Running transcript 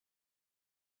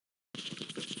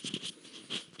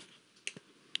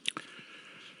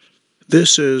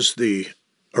This is the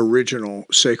original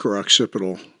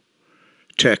sacro-occipital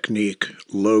technique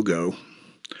logo.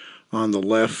 On the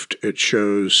left, it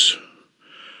shows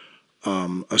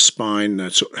a spine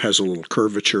that has a little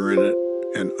curvature in it,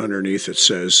 and underneath it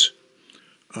says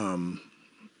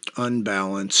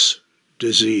unbalance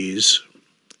disease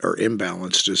or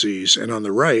imbalance disease. And on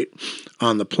the right,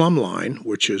 on the plumb line,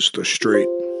 which is the straight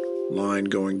line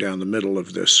going down the middle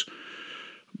of this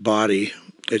body,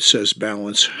 it says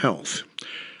balance health.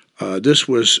 This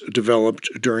was developed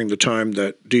during the time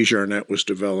that Desjardins was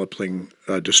developing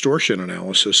distortion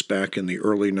analysis back in the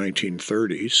early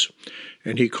 1930s,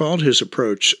 and he called his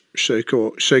approach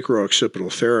sacro-occipital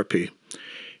therapy.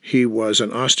 He was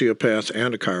an osteopath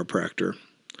and a chiropractor,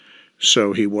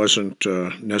 so he wasn't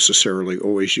necessarily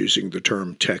always using the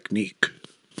term technique.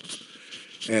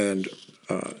 And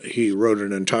he wrote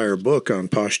an entire book on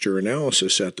posture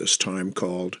analysis at this time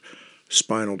called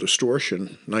Spinal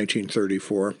Distortion,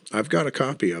 1934. I've got a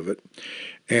copy of it,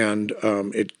 and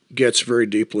it gets very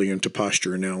deeply into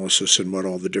posture analysis and what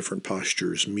all the different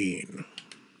postures mean.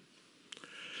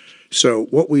 So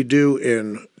what we do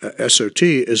in SOT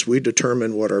is we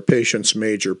determine what our patient's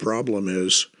major problem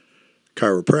is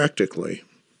chiropractically,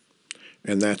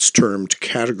 and that's termed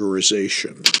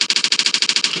categorization.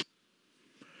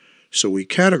 So we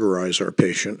categorize our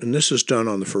patient, and this is done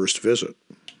on the first visit.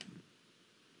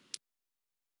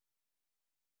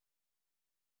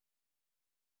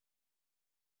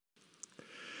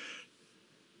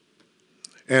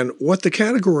 And what the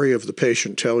category of the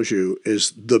patient tells you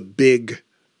is the big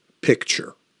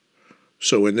picture.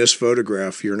 So in this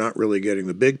photograph, you're not really getting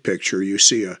the big picture. You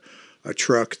see a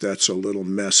truck that's a little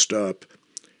messed up.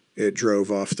 It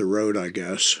drove off the road, I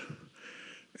guess,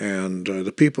 and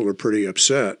the people are pretty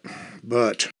upset.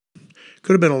 But it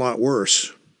could have been a lot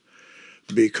worse,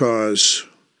 because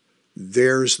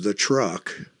there's the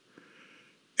truck,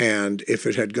 and if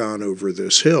it had gone over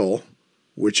this hill,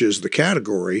 which is the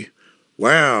category,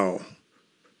 wow,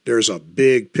 there's a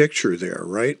big picture there,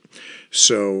 right?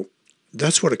 So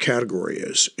that's what a category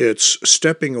is. It's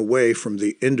stepping away from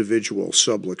the individual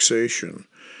subluxation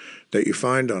that you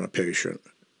find on a patient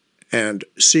and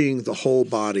seeing the whole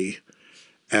body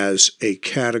as a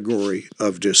category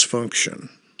of dysfunction.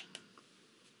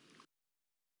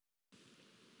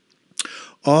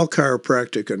 All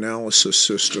chiropractic analysis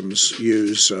systems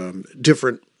use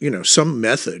different, some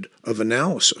method of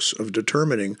analysis, of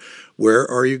determining where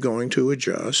are you going to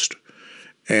adjust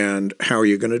and how are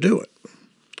you going to do it.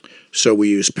 So we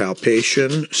use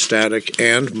palpation, static,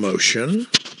 and motion.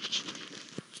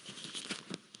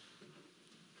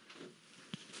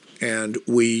 And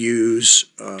we use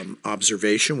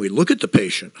observation. We look at the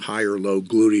patient, high or low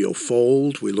gluteal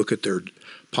fold. We look at their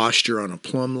posture on a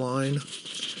plumb line.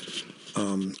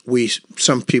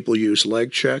 Some people use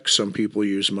leg checks, some people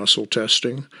use muscle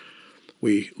testing.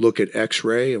 We look at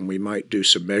x-ray, and we might do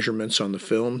some measurements on the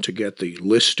film to get the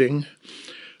listing,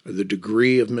 the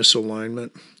degree of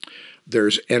misalignment.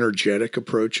 There's energetic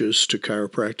approaches to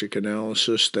chiropractic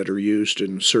analysis that are used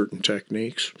in certain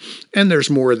techniques, and there's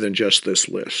more than just this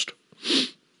list.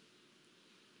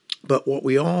 But what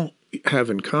we all have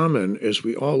in common is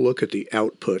we all look at the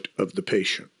output of the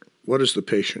patient. What is the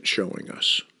patient showing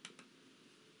us?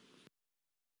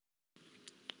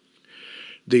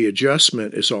 The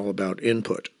adjustment is all about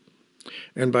input.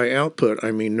 And by output,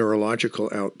 I mean neurological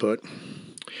output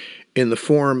in the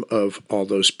form of all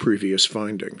those previous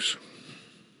findings.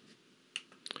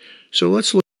 So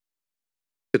let's look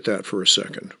at that for a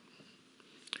second.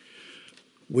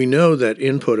 We know that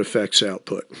input affects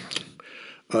output.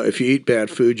 If you eat bad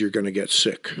food, you're going to get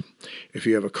sick. If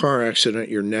you have a car accident,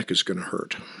 your neck is going to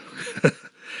hurt,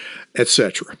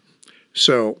 etc.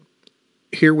 So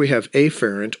here we have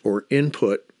afferent or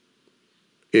input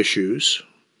issues,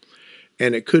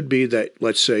 and it could be that,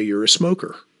 let's say, you're a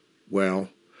smoker. Well,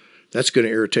 that's going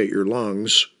to irritate your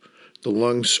lungs. The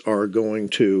lungs are going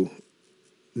to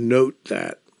note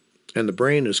that, and the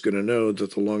brain is going to know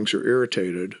that the lungs are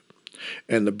irritated,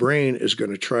 and the brain is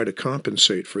going to try to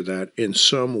compensate for that in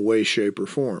some way, shape, or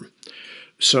form.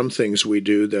 Some things we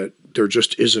do that there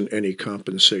just isn't any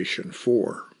compensation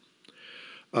for.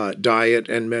 Diet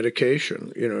and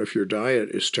medication. If your diet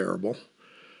is terrible,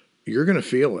 you're going to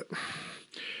feel it.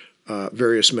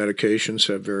 Various medications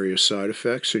have various side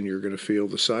effects, and you're going to feel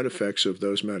the side effects of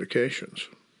those medications.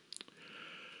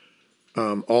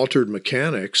 Altered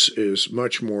mechanics is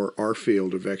much more our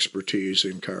field of expertise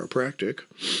in chiropractic.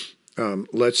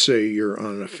 Let's say you're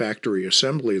on a factory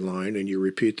assembly line and you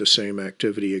repeat the same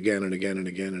activity again and again and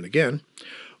again and again.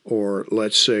 Or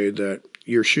let's say that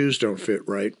your shoes don't fit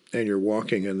right and you're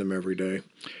walking in them every day.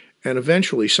 And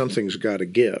eventually something's got to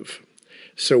give.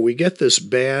 So we get this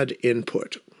bad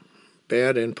input.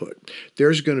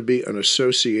 There's going to be an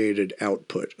associated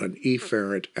output, an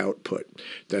efferent output,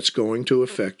 that's going to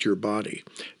affect your body.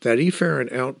 That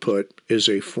efferent output is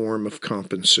a form of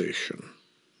compensation.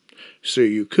 So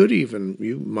you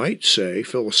might say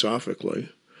philosophically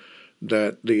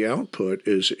that the output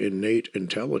is innate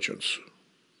intelligence,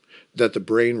 that the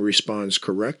brain responds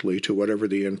correctly to whatever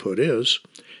the input is,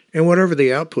 and whatever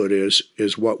the output is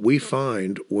what we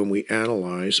find when we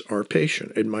analyze our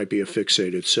patient. It might be a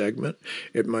fixated segment,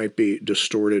 it might be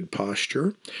distorted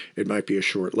posture, it might be a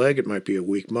short leg, it might be a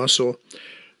weak muscle.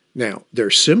 Now, there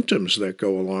are symptoms that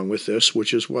go along with this,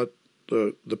 which is what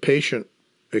the patient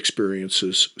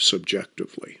experiences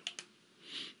subjectively.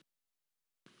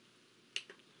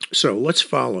 So let's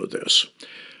follow this.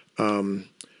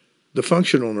 The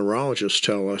functional neurologists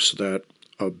tell us that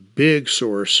a big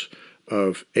source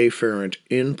of afferent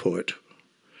input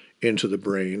into the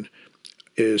brain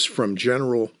is from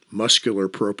general muscular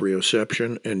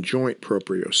proprioception and joint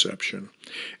proprioception.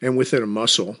 And within a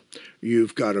muscle,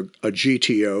 you've got a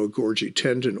GTO, Golgi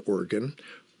tendon organ,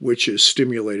 which is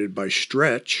stimulated by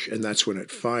stretch, and that's when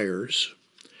it fires.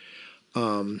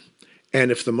 And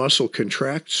if the muscle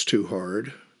contracts too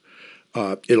hard,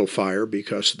 it'll fire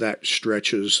because that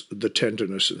stretches the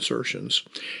tendinous insertions.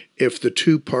 If the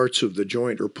two parts of the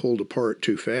joint are pulled apart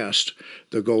too fast,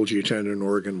 the Golgi tendon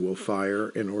organ will fire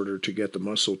in order to get the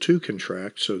muscle to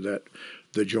contract so that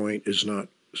the joint is not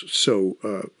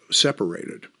so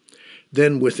separated.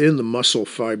 Then within the muscle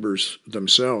fibers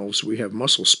themselves, we have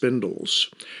muscle spindles,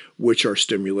 which are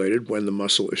stimulated when the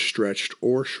muscle is stretched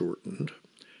or shortened.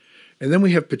 And then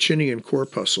we have Pacinian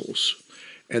corpuscles,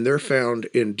 and they're found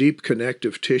in deep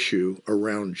connective tissue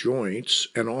around joints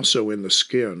and also in the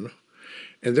skin,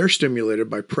 and they're stimulated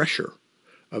by pressure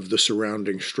of the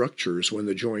surrounding structures when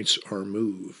the joints are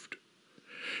moved.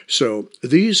 So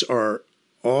these are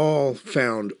all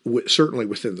found certainly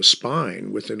within the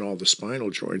spine, within all the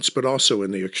spinal joints, but also in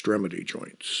the extremity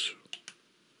joints.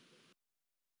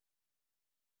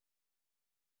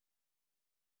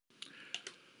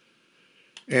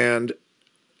 And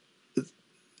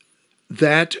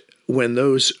that when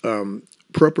those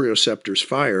proprioceptors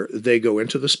fire, they go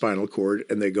into the spinal cord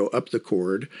and they go up the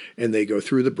cord and they go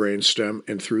through the brainstem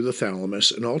and through the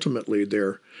thalamus, and ultimately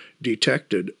they're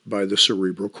detected by the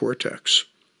cerebral cortex.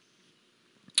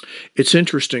 It's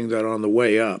interesting that on the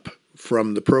way up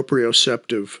from the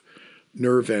proprioceptive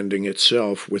nerve ending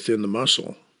itself within the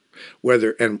muscle,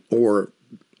 or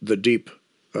the deep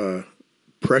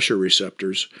pressure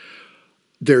receptors,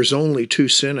 there's only two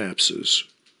synapses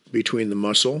between the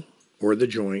muscle or the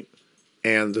joint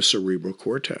and the cerebral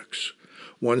cortex.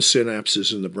 One synapse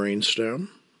is in the brainstem,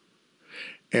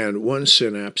 and one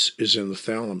synapse is in the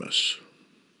thalamus.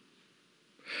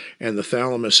 And the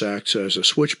thalamus acts as a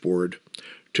switchboard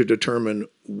to determine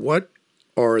what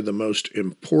are the most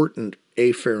important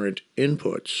afferent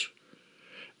inputs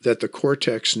that the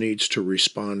cortex needs to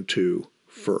respond to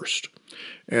first.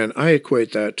 And I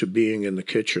equate that to being in the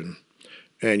kitchen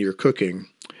and you're cooking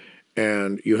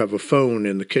and you have a phone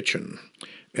in the kitchen,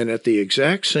 and at the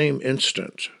exact same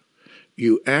instant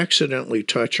you accidentally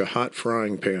touch a hot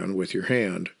frying pan with your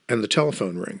hand and the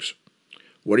telephone rings.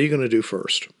 What are you going to do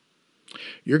first?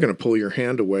 You're going to pull your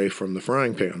hand away from the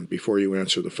frying pan before you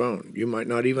answer the phone. You might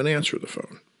not even answer the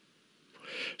phone.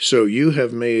 So you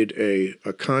have made an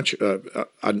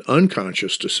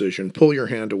unconscious decision. Pull your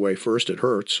hand away first, it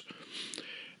hurts.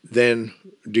 Then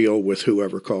deal with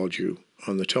whoever called you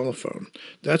on the telephone.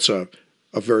 That's a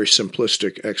very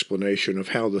simplistic explanation of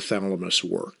how the thalamus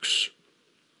works.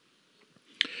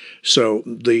 So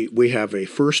we have a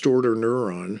first-order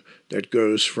neuron that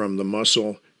goes from the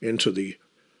muscle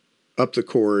up the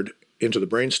cord into the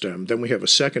brainstem. Then we have a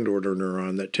second-order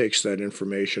neuron that takes that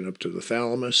information up to the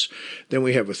thalamus. Then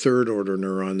we have a third-order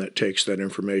neuron that takes that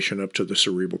information up to the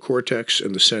cerebral cortex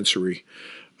and the sensory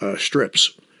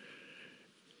strips.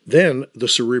 Then the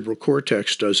cerebral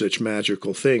cortex does its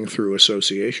magical thing through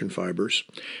association fibers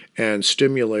and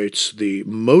stimulates the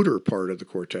motor part of the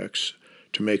cortex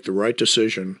to make the right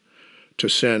decision to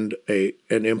send an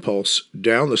impulse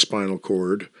down the spinal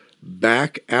cord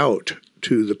back out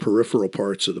to the peripheral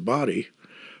parts of the body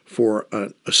for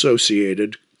an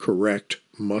associated correct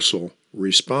muscle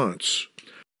response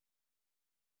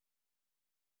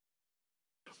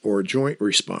or joint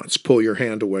response. Pull your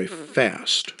hand away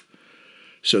fast.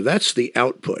 So that's the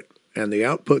output, and the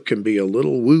output can be a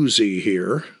little woozy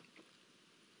here,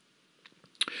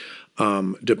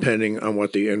 depending on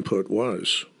what the input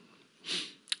was.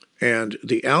 And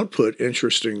the output,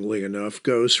 interestingly enough,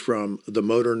 goes from the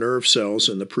motor nerve cells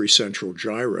in the precentral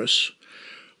gyrus,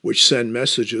 which send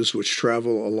messages which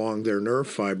travel along their nerve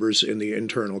fibers in the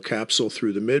internal capsule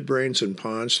through the midbrains and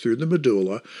pons through the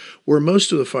medulla, where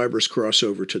most of the fibers cross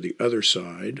over to the other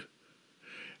side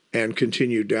and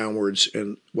continue downwards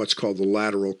in what's called the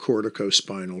lateral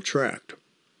corticospinal tract.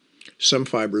 Some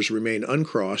fibers remain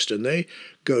uncrossed and they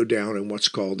go down in what's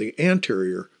called the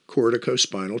anterior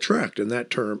corticospinal tract, and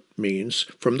that term means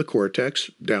from the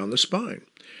cortex down the spine.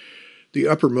 The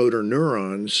upper motor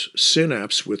neurons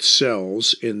synapse with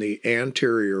cells in the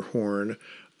anterior horn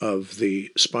of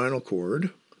the spinal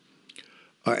cord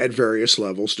at various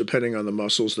levels, depending on the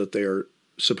muscles that they are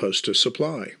supposed to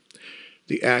supply.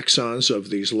 The axons of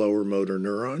these lower motor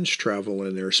neurons travel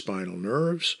in their spinal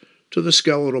nerves to the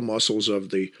skeletal muscles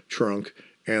of the trunk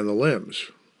and the limbs.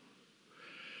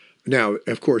 Now,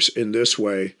 of course, in this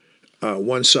way,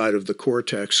 one side of the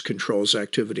cortex controls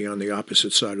activity on the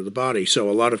opposite side of the body. So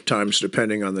a lot of times,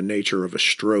 depending on the nature of a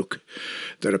stroke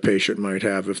that a patient might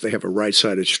have, if they have a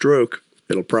right-sided stroke,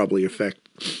 it'll probably affect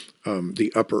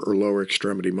the upper or lower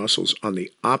extremity muscles on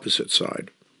the opposite side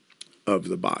of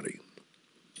the body.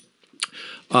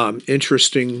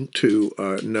 Interesting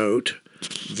to note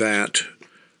that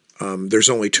there's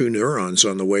only 2 neurons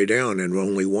on the way down and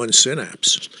only 1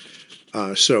 synapse.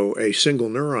 So a single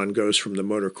neuron goes from the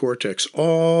motor cortex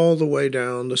all the way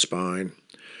down the spine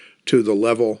to the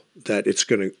level that it's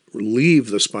going to leave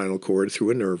the spinal cord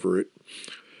through a nerve root,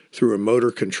 through a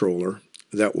motor controller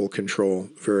that will control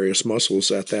various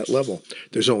muscles at that level.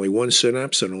 There's only 1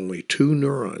 synapse and only 2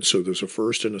 neurons, so there's a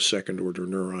first and a second order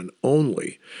neuron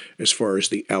only as far as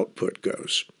the output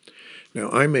goes. Now,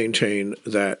 I maintain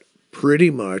that pretty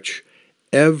much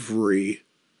every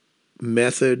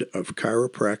method of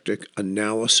chiropractic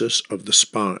analysis of the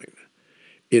spine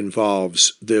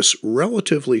involves this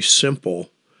relatively simple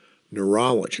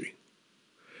neurology,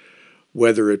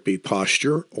 whether it be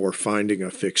posture or finding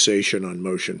a fixation on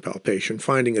motion palpation,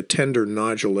 finding a tender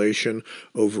nodulation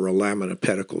over a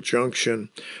lamina-pedicle junction,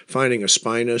 finding a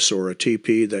spinous or a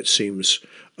TP that seems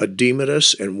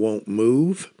edematous and won't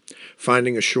move,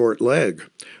 finding a short leg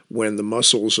when the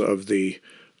muscles of the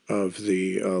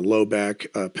low back,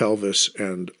 pelvis,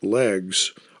 and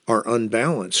legs are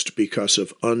unbalanced because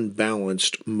of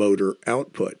unbalanced motor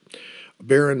output.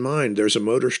 Bear in mind, there's a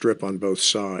motor strip on both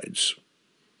sides,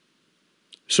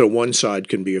 so one side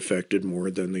can be affected more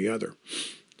than the other.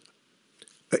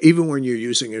 Even when you're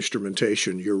using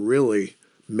instrumentation, you're really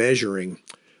measuring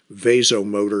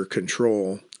vasomotor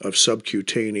control of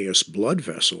subcutaneous blood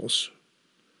vessels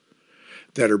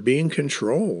that are being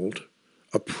controlled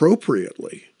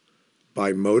appropriately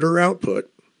by motor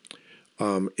output.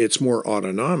 It's more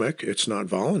autonomic, it's not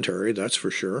voluntary, that's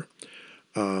for sure.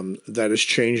 That is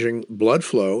changing blood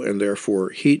flow and therefore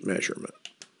heat measurement.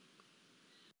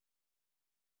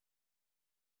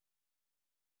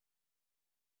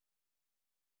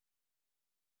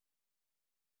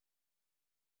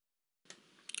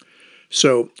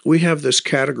 So we have this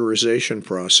categorization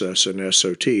process in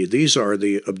SOT. These are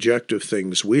the objective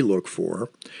things we look for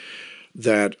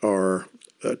that are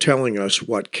telling us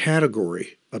what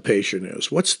category a patient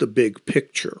is. What's the big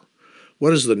picture?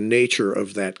 What is the nature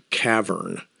of that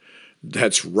cavern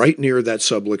that's right near that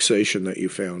subluxation that you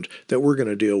found that we're going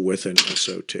to deal with in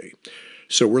SOT?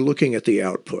 So we're looking at the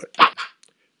output,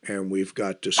 and we've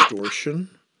got distortion,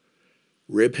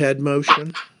 rib head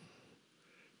motion,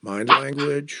 mind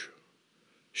language,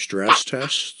 stress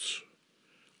tests,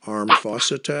 arm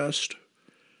faucet test,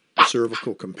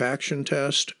 cervical compaction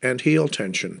test, and heel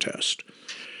tension test.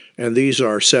 And these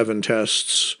are 7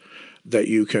 tests that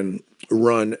you can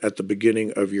run at the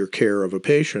beginning of your care of a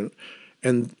patient.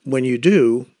 And when you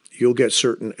do, you'll get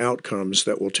certain outcomes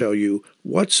that will tell you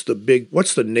what's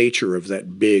the nature of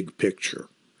that big picture,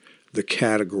 the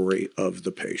category of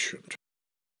the patient.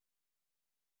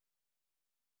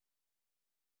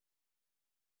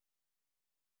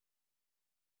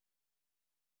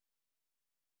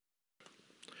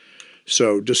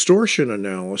 So distortion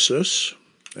analysis,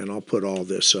 and I'll put all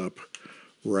this up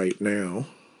right now,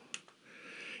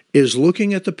 is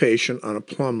looking at the patient on a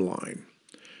plumb line.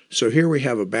 So here we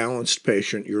have a balanced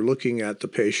patient. You're looking at the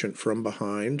patient from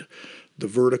behind. The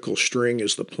vertical string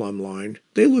is the plumb line.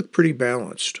 They look pretty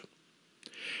balanced.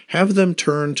 Have them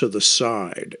turn to the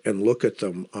side and look at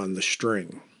them on the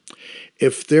string.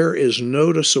 If there is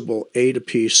noticeable A to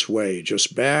P sway,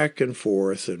 just back and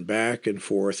forth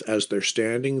as they're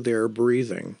standing there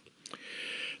breathing,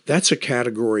 that's a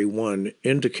Category 1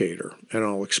 indicator, and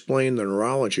I'll explain the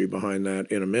neurology behind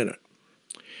that in a minute.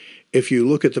 If you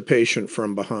look at the patient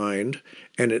from behind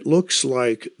and it looks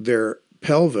like they're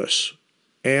pelvis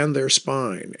and their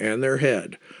spine and their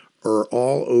head are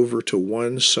all over to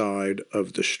one side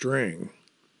of the string,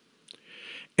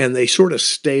 and they sort of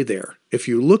stay there. If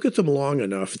you look at them long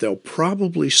enough, they'll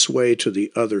probably sway to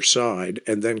the other side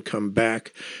and then come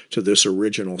back to this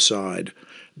original side.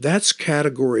 That's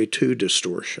category 2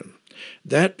 distortion.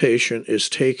 That patient is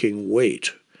taking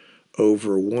weight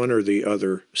over one or the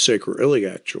other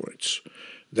sacroiliac joints.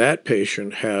 That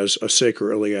patient has a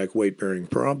sacroiliac weight-bearing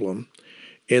problem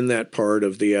in that part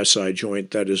of the SI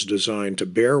joint that is designed to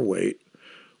bear weight,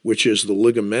 which is the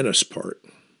ligamentous part,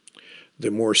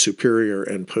 the more superior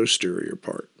and posterior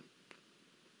part.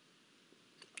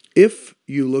 If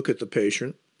you look at the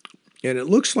patient, and it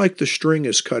looks like the string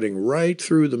is cutting right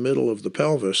through the middle of the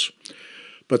pelvis,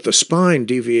 but the spine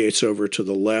deviates over to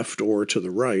the left or to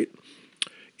the right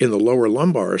in the lower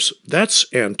lumbars, that's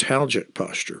antalgic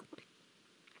posture.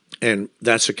 And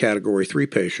that's a category 3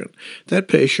 patient. That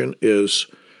patient is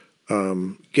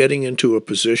getting into a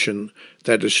position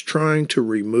that is trying to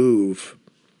remove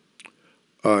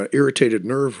irritated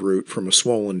nerve root from a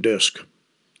swollen disc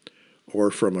or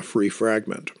from a free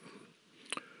fragment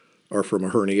or from a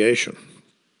herniation.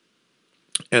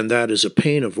 And that is a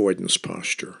pain avoidance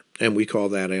posture, and we call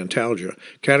that antalgia.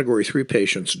 Category 3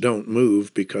 patients don't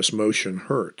move because motion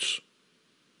hurts.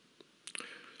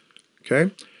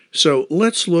 Okay? So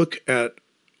let's look at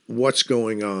what's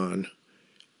going on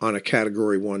a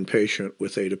category 1 patient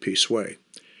with A to P sway.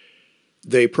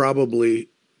 They probably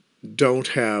don't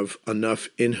have enough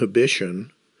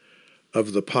inhibition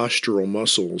of the postural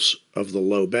muscles of the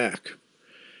low back.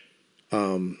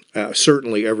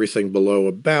 Certainly everything below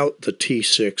about the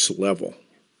T6 level.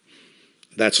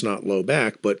 That's not low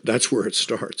back, but that's where it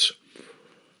starts.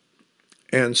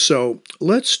 And so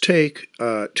let's take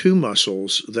 2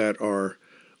 muscles that are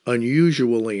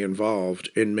unusually involved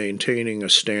in maintaining a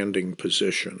standing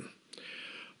position.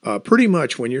 Pretty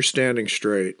much when you're standing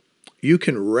straight, you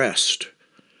can rest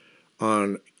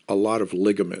on a lot of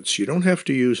ligaments. You don't have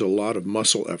to use a lot of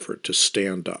muscle effort to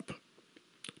stand up,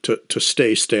 to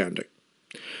stay standing.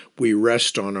 We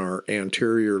rest on our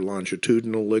anterior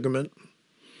longitudinal ligament,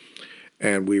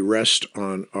 and we rest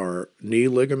on our knee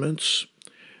ligaments,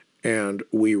 and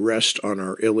we rest on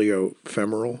our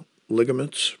iliofemoral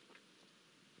ligaments.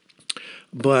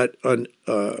 But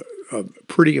a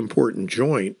pretty important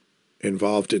joint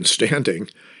involved in standing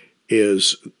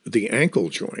is the ankle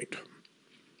joint,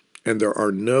 and there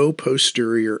are no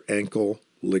posterior ankle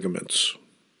ligaments.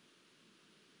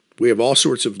 We have all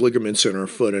sorts of ligaments in our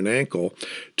foot and ankle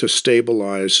to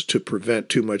stabilize, to prevent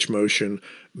too much motion,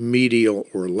 medial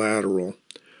or lateral,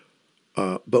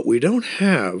 but we don't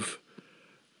have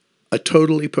a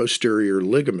totally posterior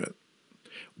ligament.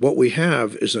 What we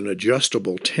have is an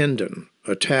adjustable tendon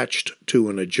attached to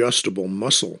an adjustable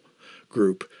muscle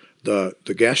group, the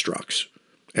gastrocs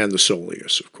and the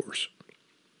soleus, of course.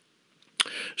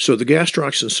 So the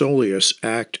gastrocs and soleus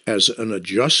act as an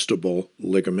adjustable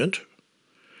ligament.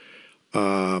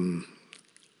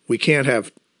 We can't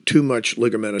have too much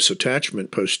ligamentous attachment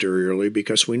posteriorly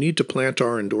because we need to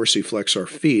plantar and dorsiflex our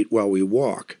feet while we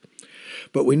walk.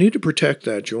 But we need to protect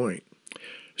that joint.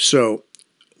 So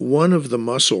one of the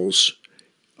muscles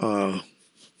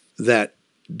that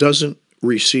doesn't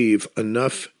receive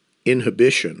enough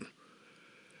inhibition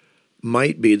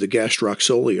might be the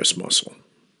gastrocsoleus muscle.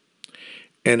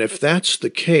 And if that's the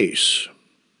case,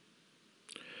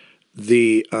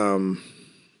 the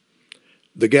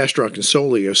gastroc and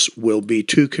soleus will be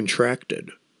too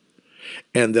contracted,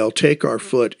 and they'll take our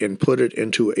foot and put it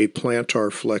into a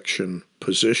plantar flexion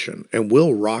position, and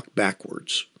we'll rock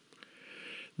backwards.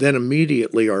 Then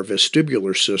immediately our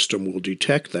vestibular system will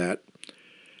detect that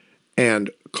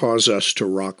and cause us to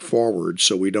rock forward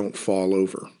so we don't fall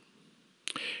over.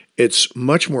 It's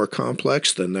much more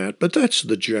complex than that, but that's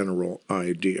the general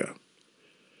idea.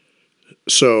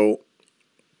 So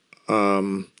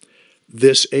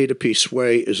this A to P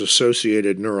sway is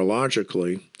associated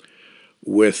neurologically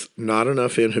with not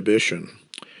enough inhibition.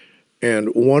 And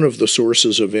one of the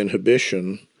sources of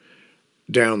inhibition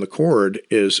down the cord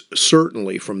is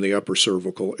certainly from the upper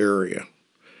cervical area.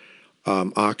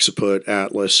 Occiput,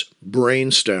 atlas,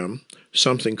 brainstem,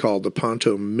 something called the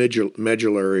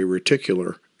pontomedullary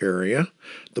reticular area,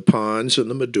 the pons and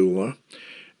the medulla,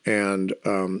 and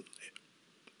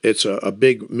it's a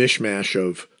big mishmash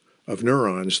of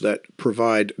neurons that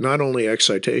provide not only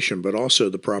excitation but also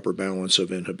the proper balance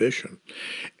of inhibition.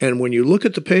 And when you look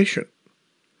at the patient,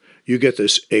 you get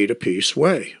this A to P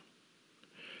sway.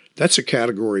 That's a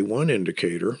category 1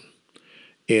 indicator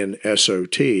in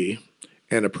SOT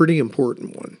and a pretty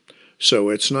important one. So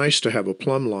it's nice to have a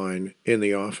plumb line in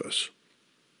the office.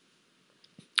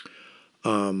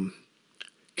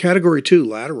 Category 2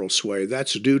 lateral sway,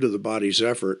 that's due to the body's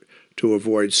effort to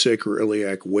avoid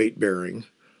sacroiliac weight bearing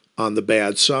on the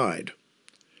bad side.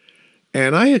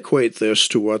 And I equate this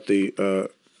to what the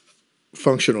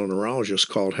functional neurologists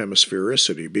called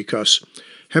hemisphericity, because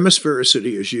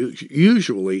hemisphericity is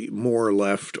usually more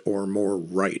left or more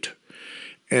right.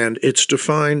 And it's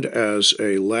defined as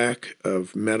a lack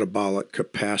of metabolic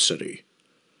capacity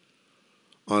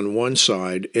on one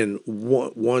side in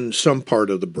some part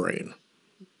of the brain.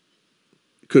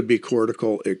 It could be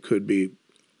cortical, it could be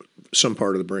some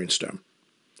part of the brainstem.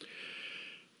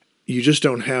 You just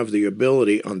don't have the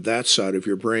ability on that side of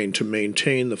your brain to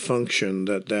maintain the function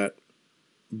that that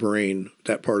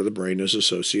part of the brain is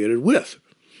associated with.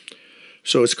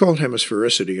 So it's called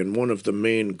hemisphericity, and one of the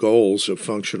main goals of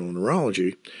functional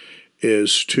neurology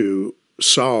is to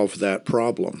solve that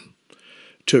problem,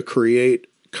 to create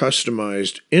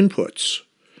customized inputs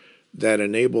that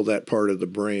enable that part of the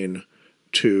brain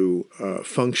to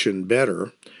function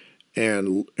better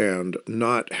and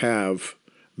not have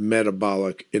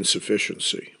metabolic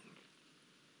insufficiency.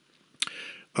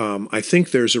 I think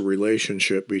there's a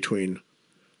relationship between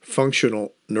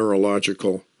functional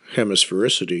neurological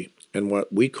hemisphericity and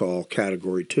what we call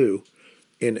Category 2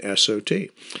 in SOT.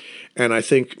 And I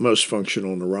think most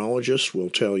functional neurologists will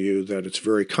tell you that it's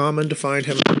very common to find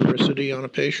hemisphericity on a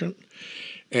patient,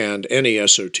 and any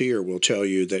SOTer will tell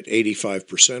you that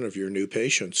 85% of your new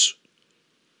patients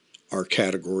are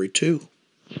Category 2.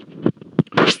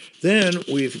 Then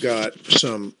we've got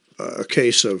a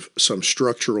case of some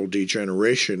structural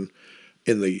degeneration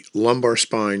in the lumbar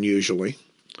spine usually.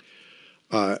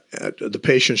 The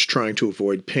patient's trying to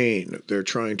avoid pain. They're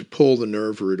trying to pull the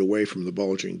nerve root away from the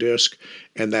bulging disc,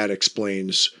 and that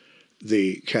explains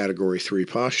the Category 3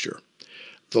 posture.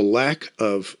 The lack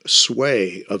of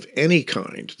sway of any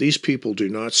kind, these people do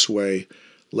not sway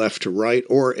left to right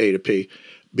or A to P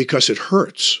because it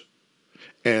hurts,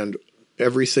 and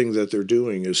everything that they're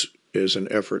doing is an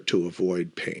effort to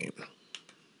avoid pain.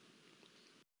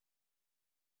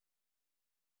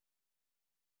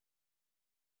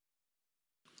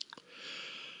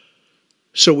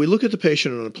 So we look at the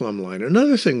patient on a plumb line.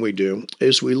 Another thing we do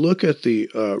is we look at the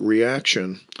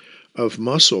reaction of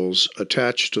muscles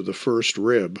attached to the first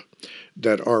rib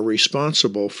that are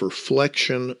responsible for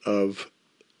flexion of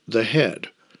the head,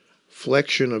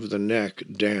 flexion of the neck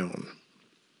down.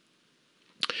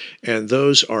 And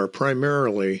those are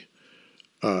primarily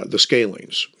the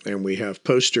scalenes. And we have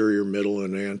posterior, middle,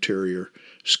 and anterior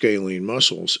scalene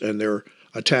muscles, and they're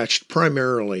attached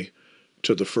primarily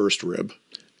to the first rib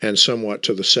and somewhat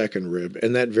to the second rib,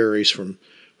 and that varies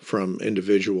from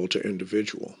individual to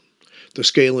individual. The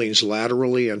scalenes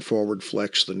laterally and forward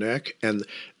flex the neck, and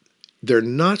they're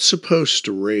not supposed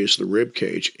to raise the rib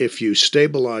cage. If you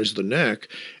stabilize the neck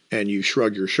and you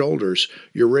shrug your shoulders,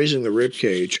 you're raising the rib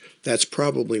cage. That's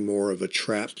probably more of a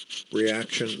trap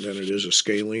reaction than it is a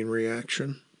scalene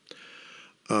reaction.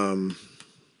 And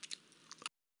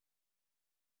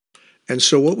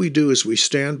so what we do is we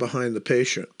stand behind the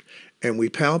patient and we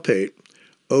palpate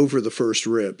over the first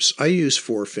ribs. I use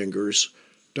 4 fingers.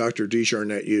 Dr.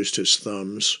 Desjarnette used his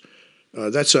thumbs.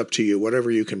 That's up to you,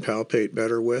 whatever you can palpate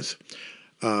better with.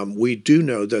 We do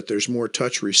know that there's more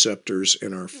touch receptors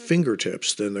in our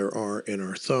fingertips than there are in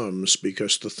our thumbs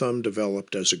because the thumb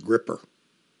developed as a gripper.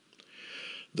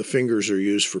 The fingers are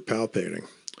used for palpating.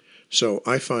 So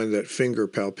I find that finger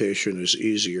palpation is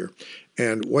easier.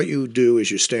 And what you do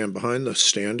is you stand behind the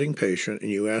standing patient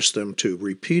and you ask them to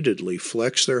repeatedly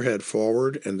flex their head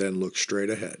forward and then look straight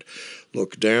ahead.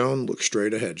 Look down, look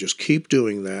straight ahead. Just keep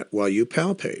doing that while you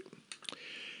palpate.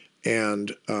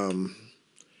 And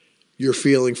you're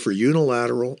feeling for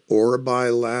unilateral or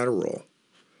bilateral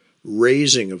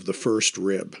raising of the first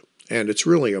rib. And it's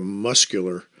really a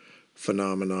muscular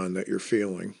phenomenon that you're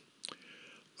feeling.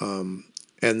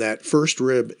 And that first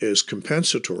rib is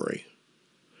compensatory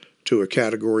to a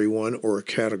Category 1 or a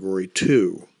Category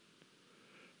 2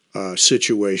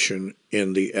 situation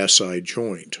in the SI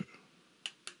joint.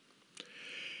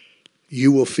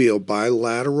 You will feel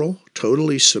bilateral,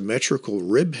 totally symmetrical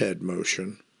rib head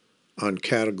motion on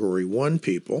Category 1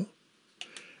 people,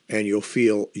 and you'll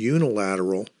feel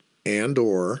unilateral and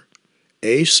or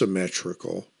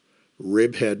asymmetrical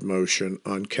rib head motion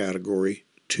on Category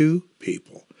 2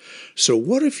 people. So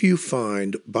what if you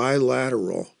find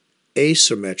bilateral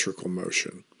asymmetrical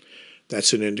motion?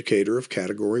 That's an indicator of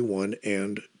Category 1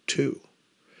 and 2.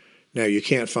 Now you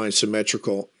can't find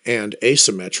symmetrical and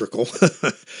asymmetrical,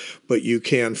 but you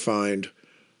can find,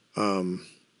 and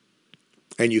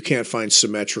you can't find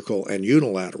symmetrical and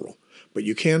unilateral, but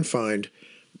you can find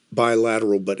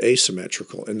bilateral but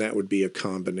asymmetrical, and that would be a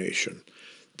combination.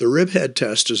 The rib head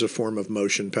test is a form of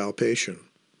motion palpation.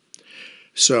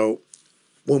 So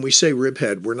when we say rib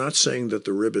head, we're not saying that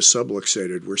the rib is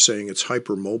subluxated. We're saying it's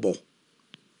hypermobile.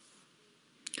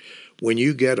 When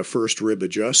you get a first rib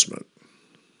adjustment,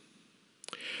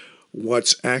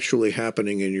 what's actually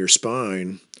happening in your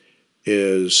spine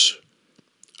is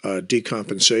a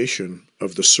decompensation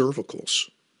of the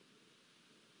cervicals.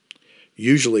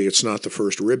 Usually it's not the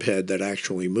first rib head that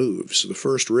actually moves. The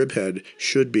first rib head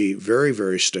should be very,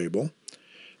 very stable.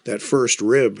 That first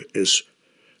rib is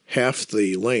half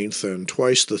the length and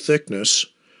twice the thickness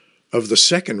of the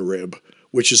second rib,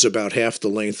 which is about half the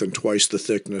length and twice the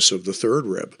thickness of the third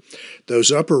rib.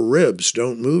 Those upper ribs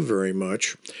don't move very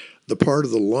much. The part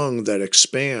of the lung that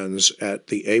expands at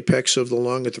the apex of the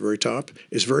lung at the very top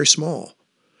is very small.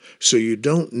 So you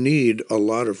don't need a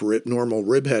lot of normal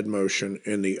rib head motion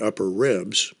in the upper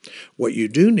ribs. What you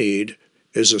do need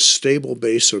is a stable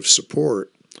base of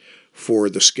support for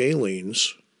the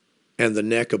scalenes and the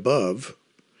neck above,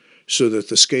 so that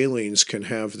the scalenes can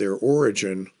have their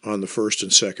origin on the first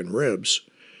and second ribs,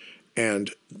 and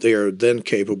they are then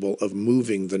capable of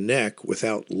moving the neck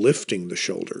without lifting the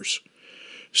shoulders.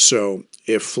 So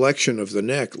if flexion of the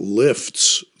neck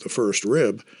lifts the first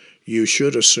rib, you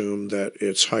should assume that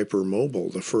it's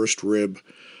hypermobile. The first rib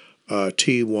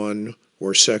T1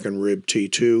 or second rib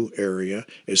T2 area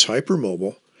is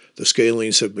hypermobile. The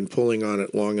scalenes have been pulling on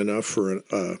it long enough for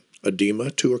an edema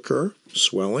to occur,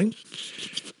 swelling,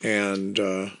 and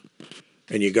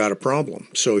you got a problem.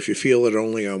 So if you feel it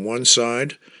only on one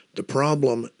side, the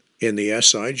problem in the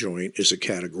SI joint is a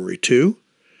category 2,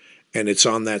 and it's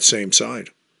on that same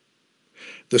side.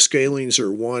 The scalenes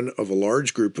are one of a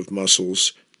large group of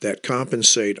muscles that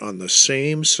compensate on the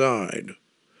same side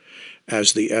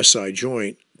as the SI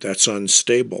joint that's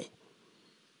unstable.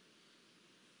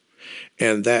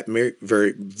 And that may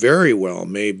very well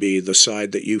may be the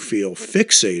side that you feel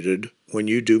fixated when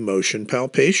you do motion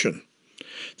palpation.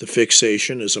 The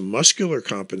fixation is a muscular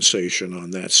compensation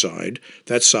on that side.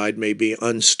 That side may be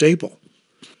unstable.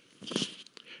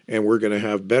 And we're going to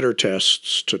have better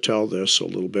tests to tell this a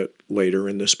little bit later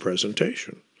in this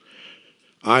presentation.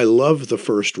 I love the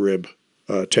first rib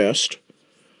test.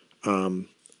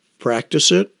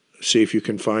 Practice it. See if you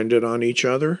can find it on each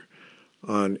other,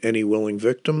 on any willing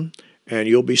victim, and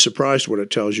you'll be surprised what it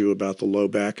tells you about the low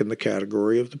back and the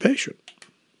category of the patient.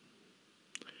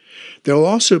 There'll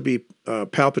also be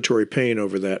palpatory pain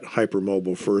over that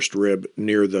hypermobile first rib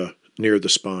near the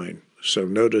spine. So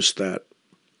notice that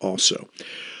also.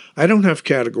 I don't have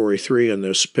category 3 in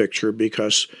this picture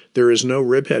because there is no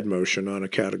rib head motion on a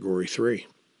category 3.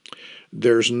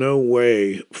 There's no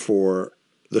way for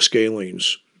the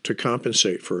scalenes to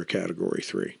compensate for a category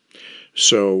 3.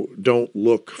 So don't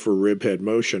look for rib head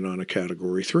motion on a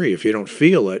category 3. If you don't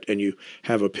feel it and you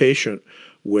have a patient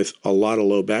with a lot of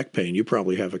low back pain, you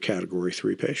probably have a category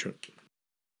 3 patient.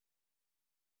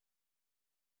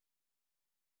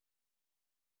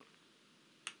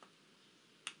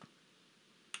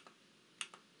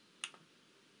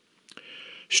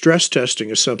 Stress testing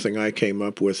is something I came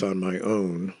up with on my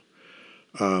own.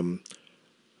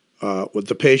 What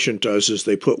the patient does is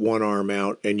they put one arm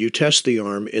out and you test the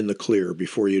arm in the clear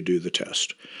before you do the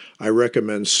test. I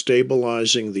recommend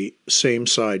stabilizing the same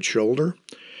side shoulder,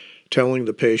 telling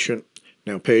the patient,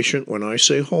 now patient, when I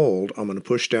say hold, I'm going to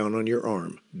push down on your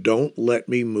arm. Don't let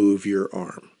me move your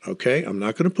arm, okay? I'm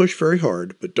not going to push very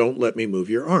hard, but don't let me move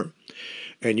your arm.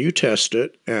 And you test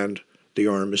it and the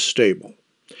arm is stable.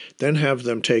 Then have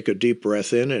them take a deep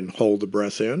breath in and hold the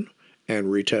breath in and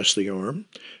retest the arm.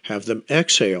 Have them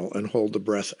exhale and hold the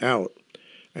breath out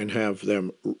and have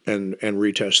them and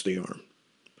retest the arm.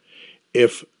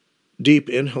 If deep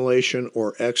inhalation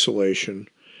or exhalation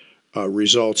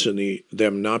results in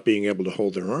them not being able to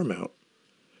hold their arm out,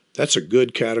 that's a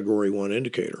good category 1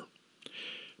 indicator.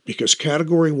 Because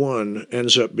category 1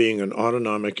 ends up being an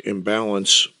autonomic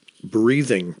imbalance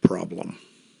breathing problem.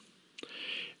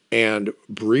 And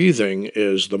breathing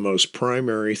is the most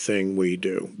primary thing we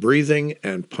do. Breathing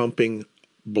and pumping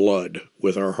blood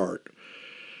with our heart.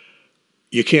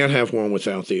 You can't have one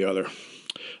without the other.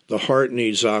 The heart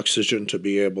needs oxygen to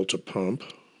be able to pump.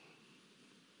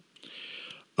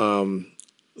 The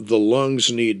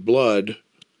lungs need blood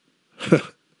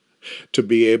to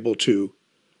be able to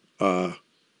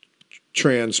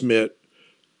transmit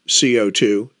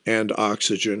CO2 and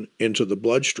oxygen into the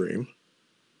bloodstream.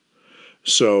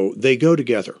 So they go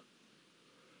together.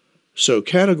 So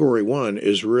category 1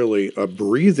 is really a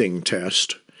breathing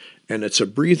test, and it's a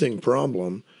breathing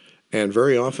problem, and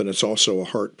very often it's also a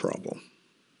heart problem.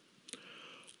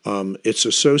 It's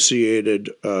associated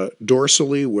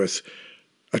dorsally with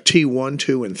a T1,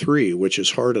 2, and 3, which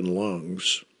is heart and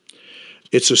lungs.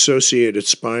 It's associated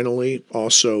spinally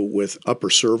also with upper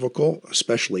cervical,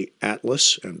 especially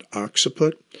atlas and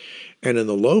occiput. And in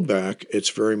the low back, it's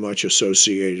very much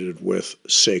associated with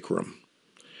sacrum.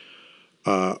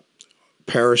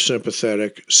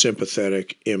 Parasympathetic,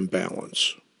 sympathetic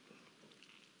imbalance.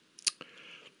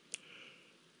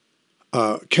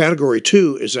 Category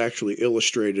 2 is actually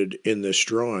illustrated in this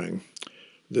drawing.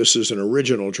 This is an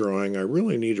original drawing. I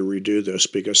really need to redo this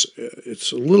because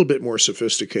it's a little bit more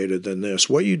sophisticated than this.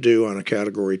 What you do on a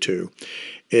Category 2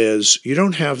 is you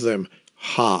don't have them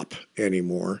hop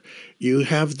anymore. You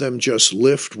have them just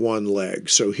lift one leg.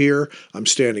 So here I'm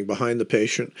standing behind the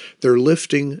patient. They're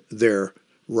lifting their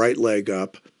right leg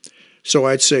up. So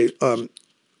I'd say, I'm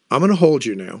going to hold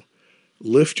you now.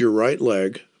 Lift your right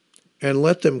leg and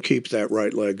let them keep that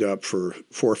right leg up for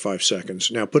 4 or 5 seconds.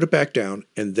 Now put it back down,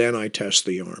 and then I test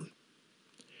the arm.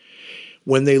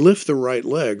 When they lift the right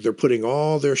leg, they're putting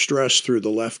all their stress through the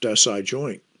left SI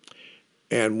joint.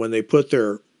 And when they put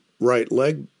their right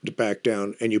leg back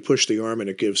down and you push the arm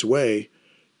and it gives way,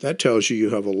 that tells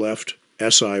you have a left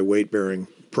SI weight-bearing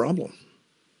problem.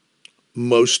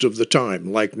 Most of the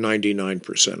time, like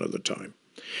 99% of the time.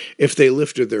 If they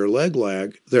lifted their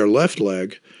left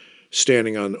leg,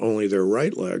 standing on only their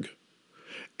right leg,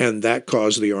 and that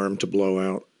caused the arm to blow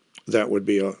out, that would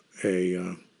be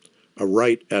a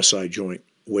right SI joint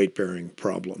weight-bearing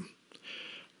problem.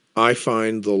 I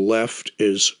find the left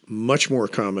is much more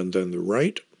common than the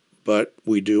right, but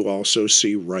we do also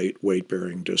see right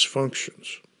weight-bearing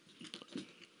dysfunctions.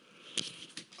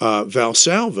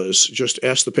 Valsalvas, just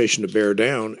ask the patient to bear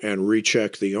down and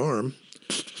recheck the arm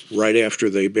right after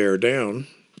they bear down.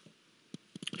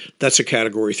 That's a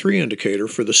Category 3 indicator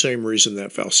for the same reason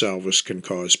that Valsalvas can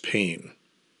cause pain.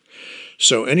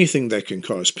 So anything that can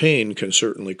cause pain can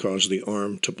certainly cause the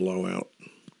arm to blow out.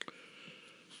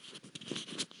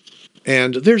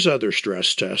 And there's other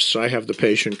stress tests. I have the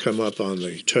patient come up on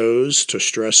the toes to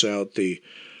stress out the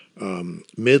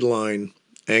midline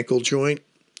ankle joint,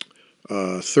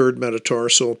 third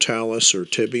metatarsal, talus, or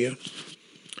tibia.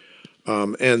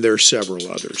 And there's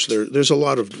several others. There's a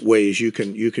lot of ways you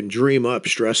can dream up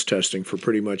stress testing for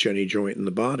pretty much any joint in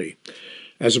the body.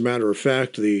 As a matter of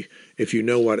fact, if you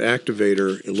know what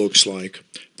activator it looks like,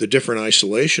 the different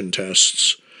isolation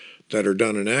tests that are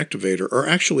done in activator are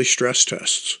actually stress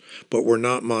tests, but we're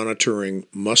not monitoring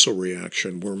muscle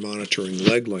reaction. We're monitoring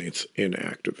leg length in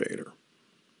activator.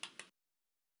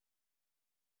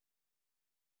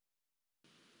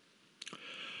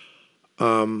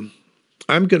 I'm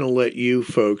going to let you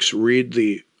folks read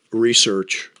the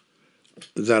research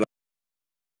that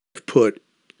I've put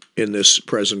in this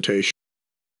presentation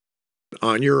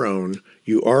on your own.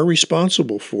 You are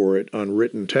responsible for it on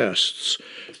written tests,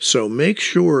 so make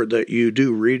sure that you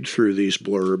do read through these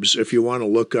blurbs. If you want to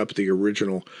look up the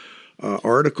original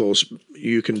articles,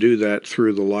 you can do that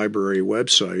through the library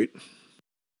website.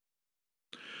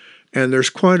 And there's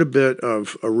quite a bit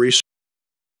of a research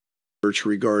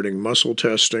regarding muscle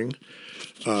testing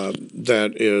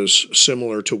that is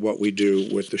similar to what we do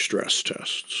with the stress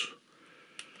tests.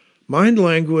 Mind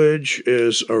language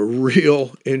is a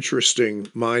real interesting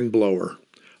mind blower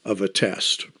of a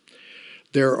test.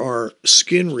 There are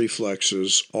skin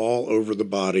reflexes all over the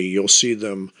body. You'll see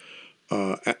them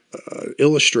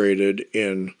illustrated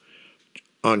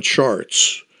on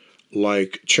charts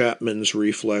like Chapman's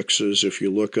reflexes. If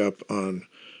you look up on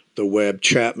the web,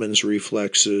 Chapman's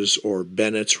reflexes or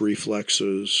Bennett's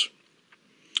reflexes,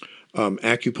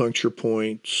 acupuncture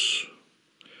points.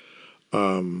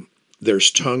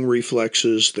 There's tongue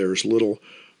reflexes. There's little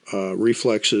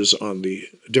reflexes on the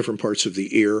different parts of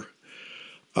the ear.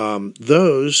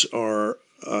 Those are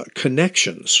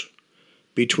connections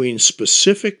between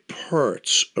specific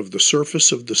parts of the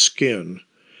surface of the skin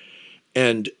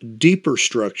and deeper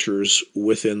structures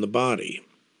within the body.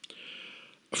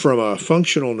 From a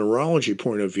functional neurology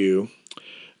point of view,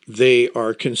 they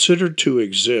are considered to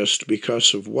exist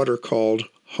because of what are called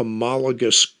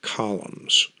homologous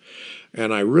columns.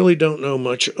 And I really don't know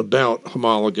much about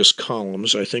homologous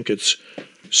columns. I think it's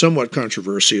somewhat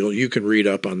controversial. You can read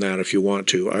up on that if you want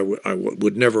to. I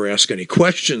would never ask any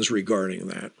questions regarding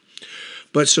that.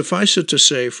 But suffice it to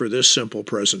say for this simple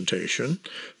presentation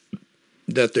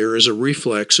that there is a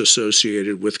reflex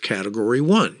associated with Category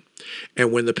 1.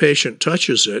 And when the patient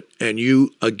touches it and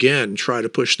you, again, try to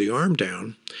push the arm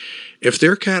down, if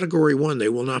they're Category 1, they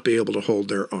will not be able to hold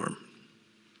their arm.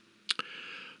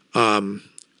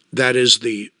 That is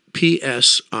the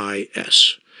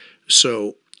PSIS.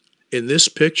 So in this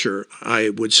picture, I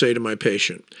would say to my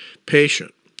patient,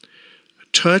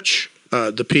 touch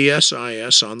the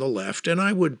PSIS on the left, and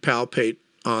I would palpate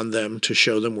on them to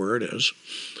show them where it is.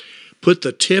 Put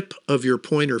the tip of your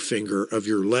pointer finger of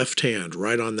your left hand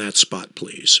right on that spot,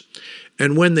 please.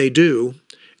 And when they do,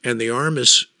 and the arm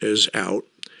is out,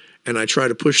 and I try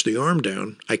to push the arm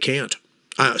down, I can't.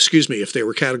 If they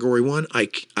were Category 1,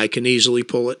 I can easily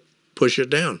push it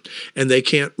down, and they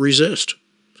can't resist.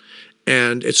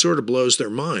 And it sort of blows their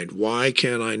mind. Why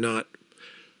can I not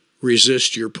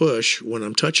resist your push when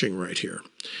I'm touching right here?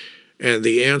 And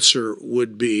the answer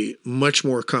would be much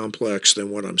more complex than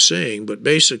what I'm saying, but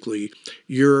basically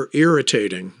you're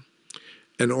irritating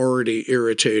an already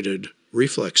irritated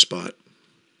reflex spot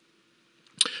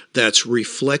that's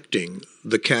reflecting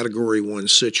the Category 1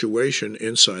 situation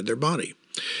inside their body.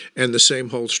 And the same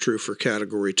holds true for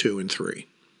Category 2 and 3.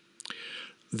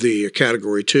 The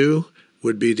Category 2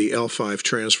 would be the L5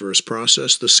 transverse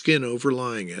process, the skin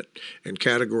overlying it, and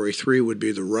Category 3 would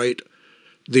be the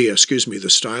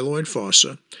styloid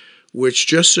fossa, which,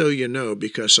 just so you know,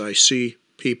 because I see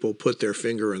people put their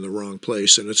finger in the wrong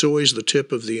place, and it's always the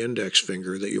tip of the index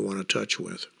finger that you want to touch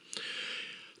with.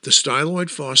 The styloid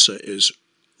fossa is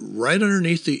right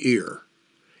underneath the ear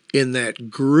in that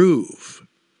groove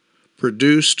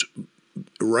produced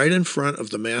right in front of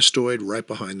the mastoid, right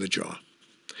behind the jaw.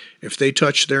 If they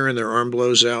touch there and their arm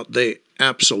blows out, they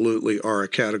absolutely are a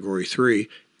Category 3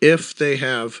 if they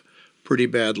have pretty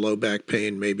bad low back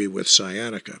pain, maybe with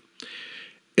sciatica.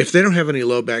 If they don't have any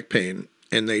low back pain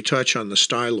and they touch on the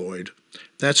styloid,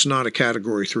 that's not a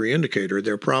Category 3 indicator.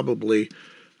 They're probably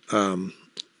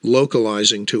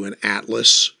localizing to an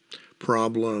atlas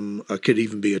problem. Could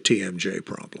even be a TMJ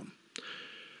problem.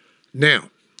 Now,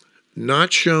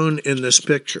 not shown in this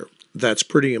picture, that's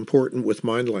pretty important with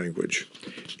mind language,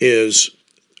 is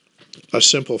a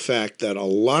simple fact that a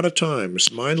lot of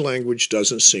times mind language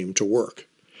doesn't seem to work.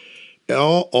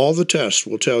 All the tests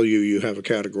will tell you you have a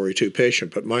Category 2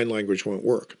 patient, but mind language won't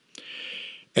work.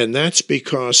 And that's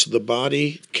because the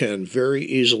body can very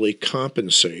easily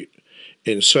compensate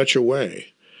in such a way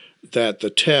that the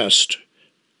test,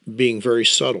 being very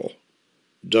subtle,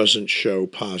 doesn't show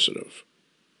positive.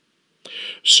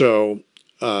 So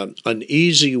an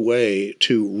easy way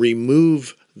to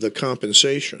remove the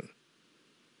compensation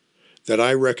that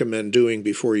I recommend doing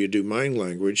before you do mind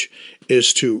language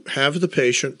is to have the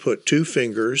patient put 2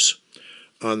 fingers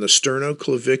on the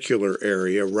sternoclavicular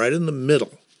area right in the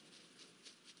middle,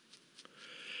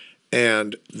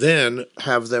 and then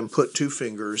have them put 2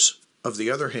 fingers of the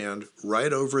other hand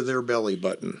right over their belly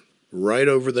button, right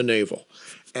over the navel,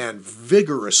 and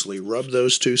vigorously rub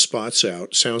those 2 spots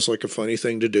out. Sounds like a funny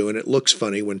thing to do, and it looks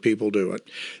funny when people do it.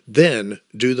 Then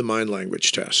do the mind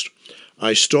language test.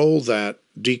 I stole that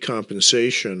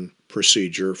decompensation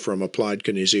procedure from applied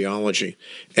kinesiology,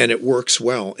 and it works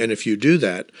well. And if you do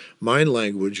that, mind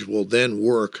language will then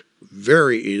work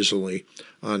very easily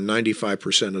on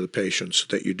 95% of the patients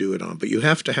that you do it on. But you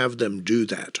have to have them do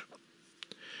that.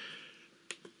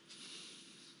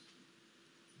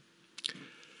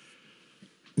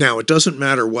 Now, it doesn't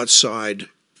matter what side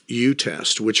you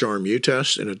test, which arm you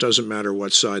test, and it doesn't matter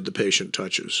what side the patient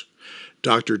touches.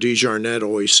 Dr. Desjarnette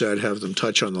always said have them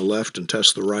touch on the left and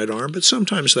test the right arm, but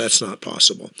sometimes that's not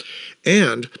possible.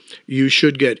 And you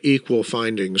should get equal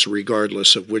findings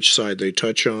regardless of which side they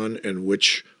touch on and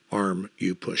which arm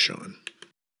you push on.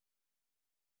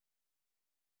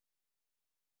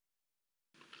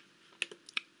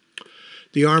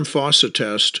 The arm fossa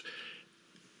test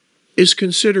is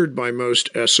considered by most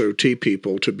SOT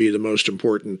people to be the most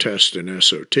important test in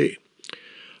SOT.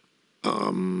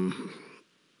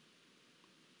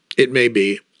 It may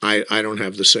be. I don't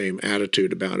have the same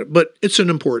attitude about it, but it's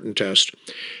an important test.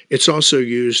 It's also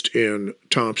used in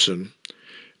Thompson,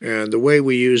 and the way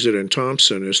we use it in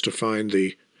Thompson is to find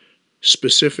the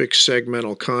specific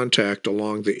segmental contact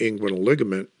along the inguinal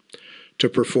ligament to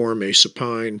perform a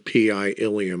supine PI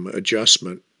ilium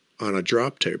adjustment on a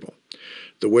drop table.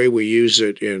 The way we use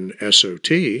it in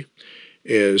SOT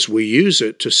is we use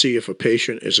it to see if a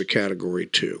patient is a Category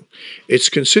 2. It's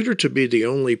considered to be the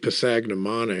only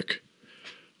pathognomonic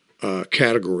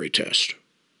category test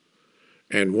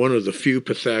and one of the few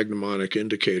pathognomonic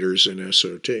indicators in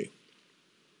SOT.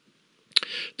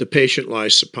 The patient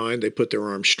lies supine. They put their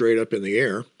arm straight up in the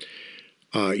air.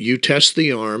 You test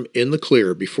the arm in the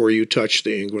clear before you touch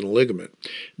the inguinal ligament.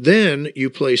 Then you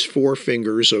place 4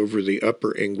 fingers over the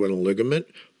upper inguinal ligament,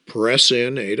 press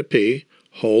in A to P,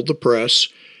 hold the press,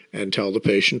 and tell the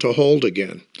patient to hold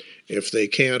again. If they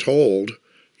can't hold,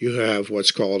 you have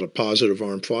what's called a positive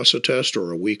arm fossa test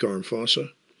or a weak arm fossa.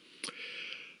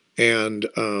 And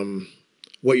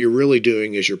what you're really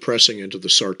doing is you're pressing into the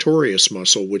sartorius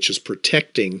muscle, which is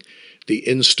protecting the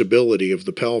instability of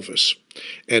the pelvis,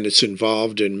 and it's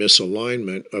involved in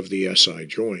misalignment of the SI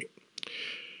joint.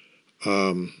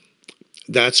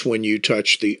 That's when you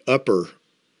touch the upper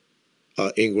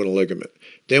inguinal ligament.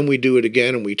 Then we do it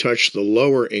again and we touch the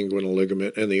lower inguinal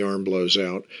ligament and the arm blows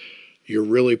out. You're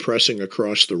really pressing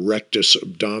across the rectus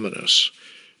abdominis.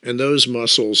 And those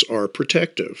muscles are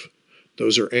protective.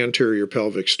 Those are anterior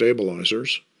pelvic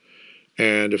stabilizers.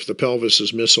 And if the pelvis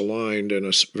is misaligned in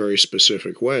a very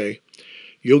specific way,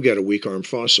 you'll get a weak arm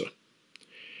fossa.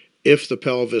 If the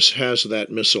pelvis has that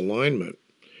misalignment,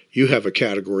 you have a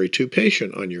Category 2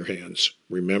 patient on your hands.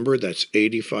 Remember, that's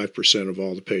 85% of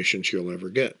all the patients you'll ever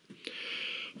get.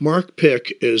 Mark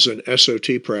Pick is an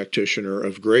SOT practitioner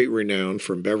of great renown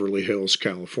from Beverly Hills,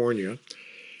 California,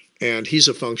 and he's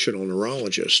a functional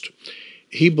neurologist.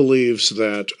 He believes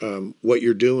that what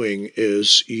you're doing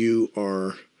is you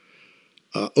are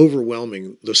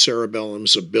overwhelming the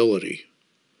cerebellum's ability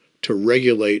to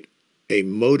regulate a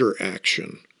motor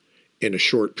action in a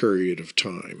short period of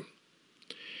time.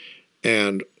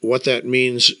 And what that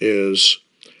means is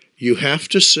you have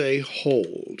to say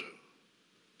hold,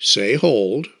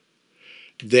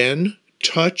 then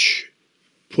touch,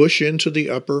 push into the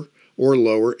upper or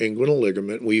lower inguinal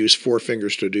ligament. We use 4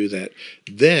 fingers to do that.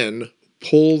 Then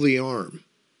pull the arm.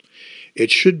 It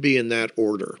should be in that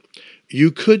order. You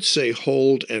could say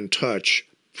hold and touch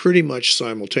pretty much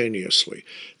simultaneously.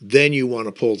 Then you want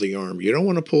to pull the arm. You don't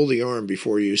want to pull the arm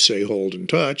before you say hold and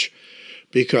touch,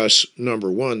 because number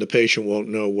one, the patient won't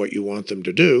know what you want them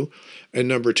to do, and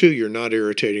number two, you're not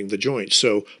irritating the joint.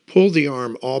 So pull the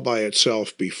arm all by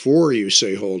itself before you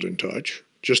say hold and touch.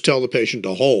 Just tell the patient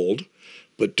to hold,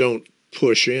 but don't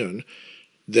push in.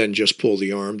 Then just pull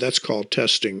the arm. That's called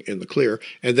testing in the clear.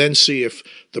 And then see if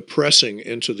the pressing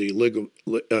into the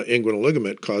inguinal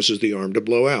ligament causes the arm to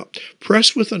blow out.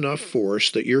 Press with enough force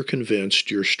that you're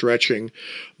convinced you're stretching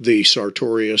the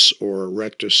sartorius or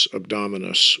rectus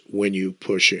abdominis when you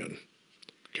push in.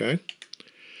 Okay?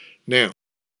 Now,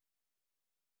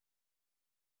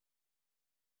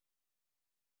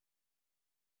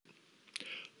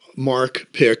 Mark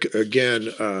Pick, again,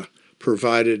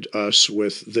 provided us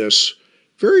with this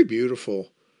very beautiful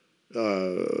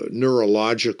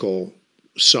neurological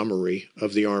summary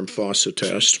of the arm fossa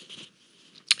test.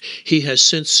 He has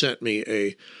since sent me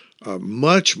a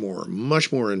much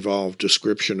more involved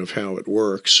description of how it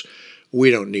works.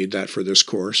 We don't need that for this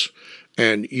course,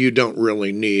 and you don't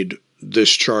really need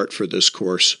this chart for this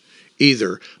course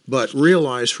either. But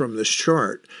realize from this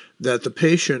chart that the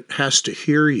patient has to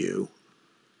hear you,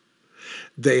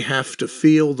 they have to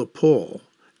feel the pull,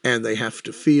 and they have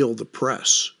to feel the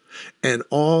press. And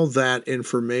all that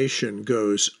information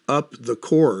goes up the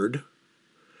cord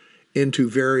into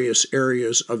various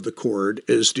areas of the cord,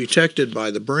 is detected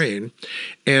by the brain,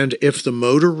 and if the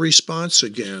motor response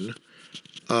again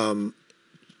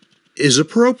is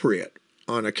appropriate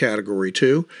on a Category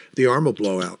 2, the arm will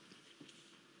blow out.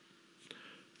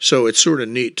 So it's sort of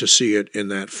neat to see it in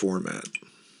that format.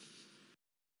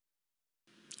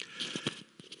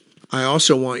 I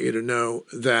also want you to know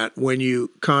that when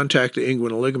you contact the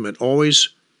inguinal ligament, always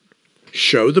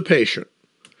show the patient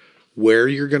where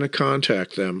you're going to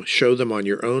contact them, show them on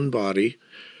your own body,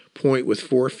 point with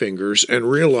 4 fingers,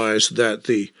 and realize that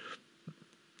the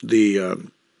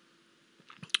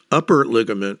upper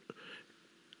ligament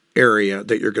area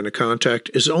that you're going to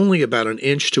contact is only about 1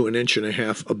 inch to 1.5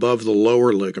 inches above the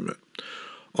lower ligament.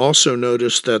 Also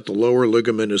notice that the lower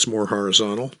ligament is more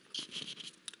horizontal.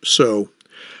 So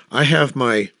I have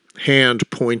my hand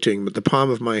pointing, but the palm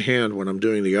of my hand when I'm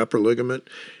doing the upper ligament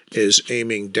is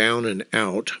aiming down and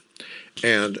out.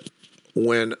 And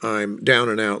when I'm down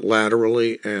and out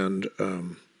laterally and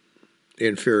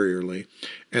inferiorly,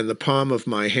 and the palm of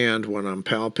my hand when I'm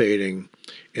palpating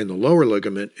in the lower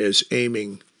ligament is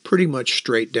aiming pretty much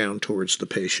straight down towards the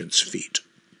patient's feet.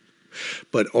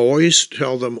 But always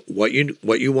tell them what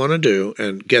you want to do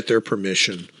and get their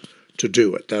permission to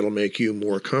do it. That'll make you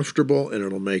more comfortable and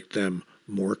it'll make them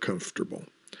more comfortable.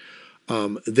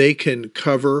 They can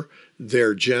cover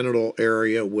their genital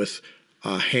area with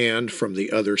a hand from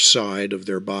the other side of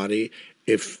their body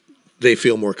if they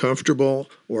feel more comfortable,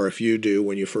 or if you do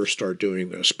when you first start doing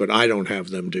this. But I don't have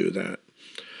them do that.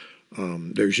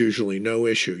 There's usually no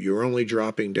issue. You're only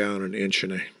dropping down 1 inch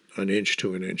to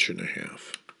 1.5 inches.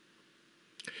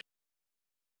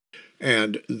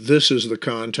 And this is the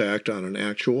contact on an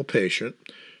actual patient.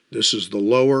 This is the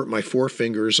lower, my 4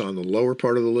 fingers on the lower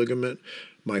part of the ligament,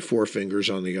 my 4 fingers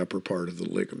on the upper part of the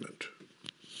ligament.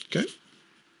 Okay?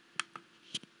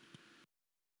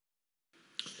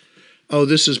 Oh,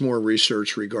 this is more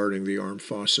research regarding the arm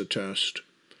fossa test.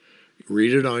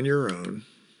 Read it on your own.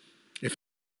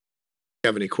 you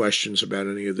have any questions about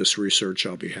any of this research,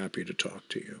 I'll be happy to talk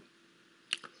to you.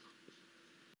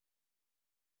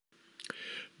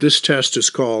 This test is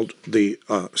called the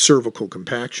cervical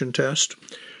compaction test.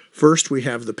 First, we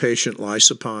have the patient lie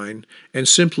supine and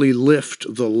simply lift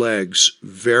the legs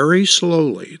very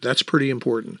slowly. That's pretty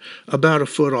important. About a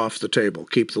foot off the table.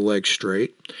 Keep the legs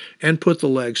straight and put the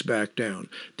legs back down.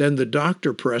 Then the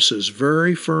doctor presses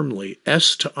very firmly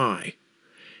S to I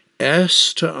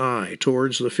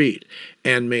towards the feet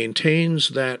and maintains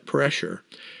that pressure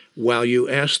while you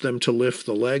ask them to lift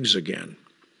the legs again.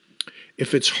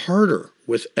 If it's harder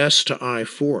with S to I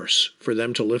force for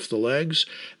them to lift the legs,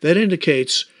 that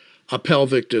indicates a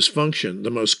pelvic dysfunction,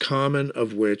 the most common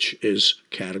of which is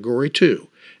category 2,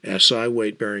 SI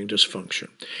weight-bearing dysfunction.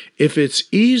 If it's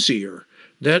easier,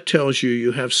 that tells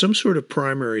you have some sort of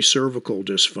primary cervical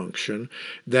dysfunction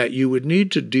that you would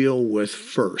need to deal with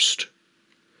first,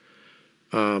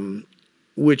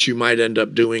 which you might end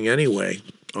up doing anyway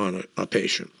on a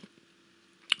patient.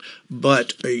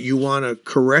 But you want to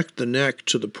correct the neck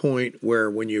to the point where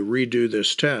when you redo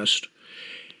this test,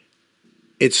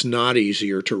 it's not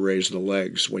easier to raise the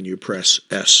legs when you press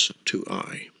S to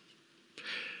I.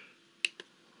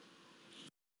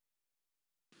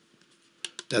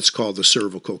 That's called the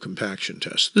cervical compaction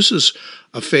test. This is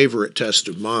a favorite test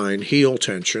of mine, heel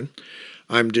tension.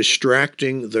 I'm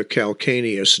distracting the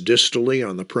calcaneus distally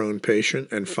on the prone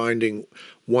patient and finding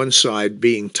one side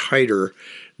being tighter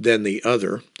than the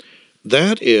other.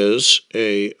 That is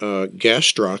a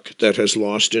gastroc that has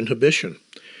lost inhibition.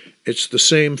 It's the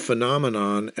same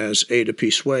phenomenon as A to P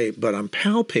sway, but I'm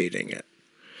palpating it.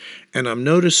 And I'm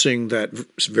noticing that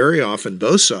very often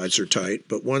both sides are tight,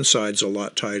 but one side's a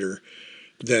lot tighter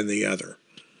than the other.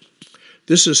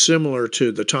 This is similar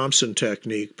to the Thompson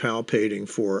technique, palpating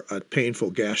for a painful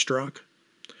gastroc,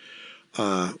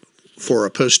 for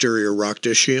a posterior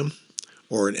roctitium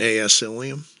or an AS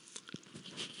ilium.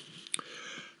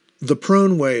 The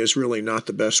prone way is really not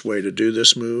the best way to do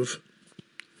this move.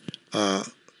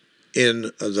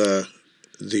 In the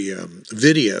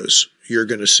videos, you're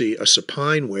going to see a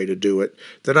supine way to do it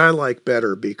that I like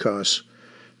better because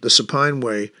the supine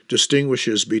way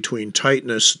distinguishes between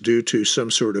tightness due to some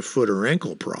sort of foot or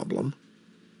ankle problem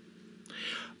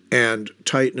and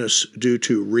tightness due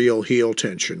to real heel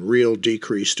tension, real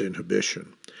decreased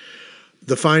inhibition.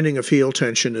 The finding of heel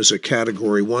tension is a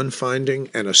category 1 finding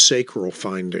and a sacral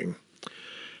finding.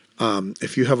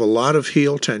 If you have a lot of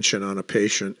heel tension on a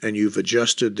patient and you've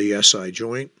adjusted the SI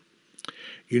joint,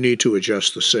 you need to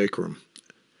adjust the sacrum.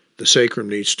 The sacrum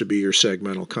needs to be your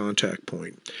segmental contact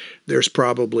point. There's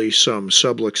probably some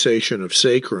subluxation of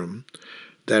sacrum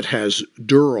that has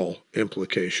dural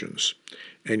implications,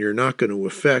 and you're not going to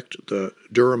affect the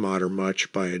dura mater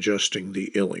much by adjusting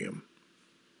the ilium.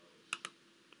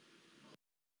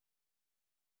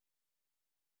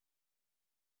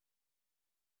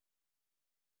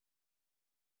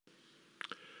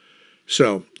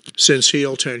 So, since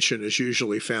heel tension is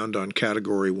usually found on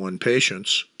category 1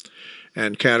 patients,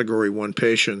 and category 1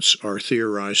 patients are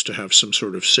theorized to have some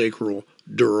sort of sacral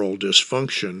dural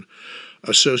dysfunction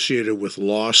associated with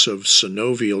loss of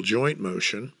synovial joint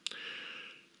motion,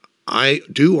 I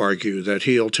do argue that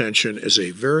heel tension is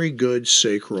a very good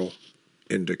sacral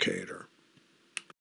indicator.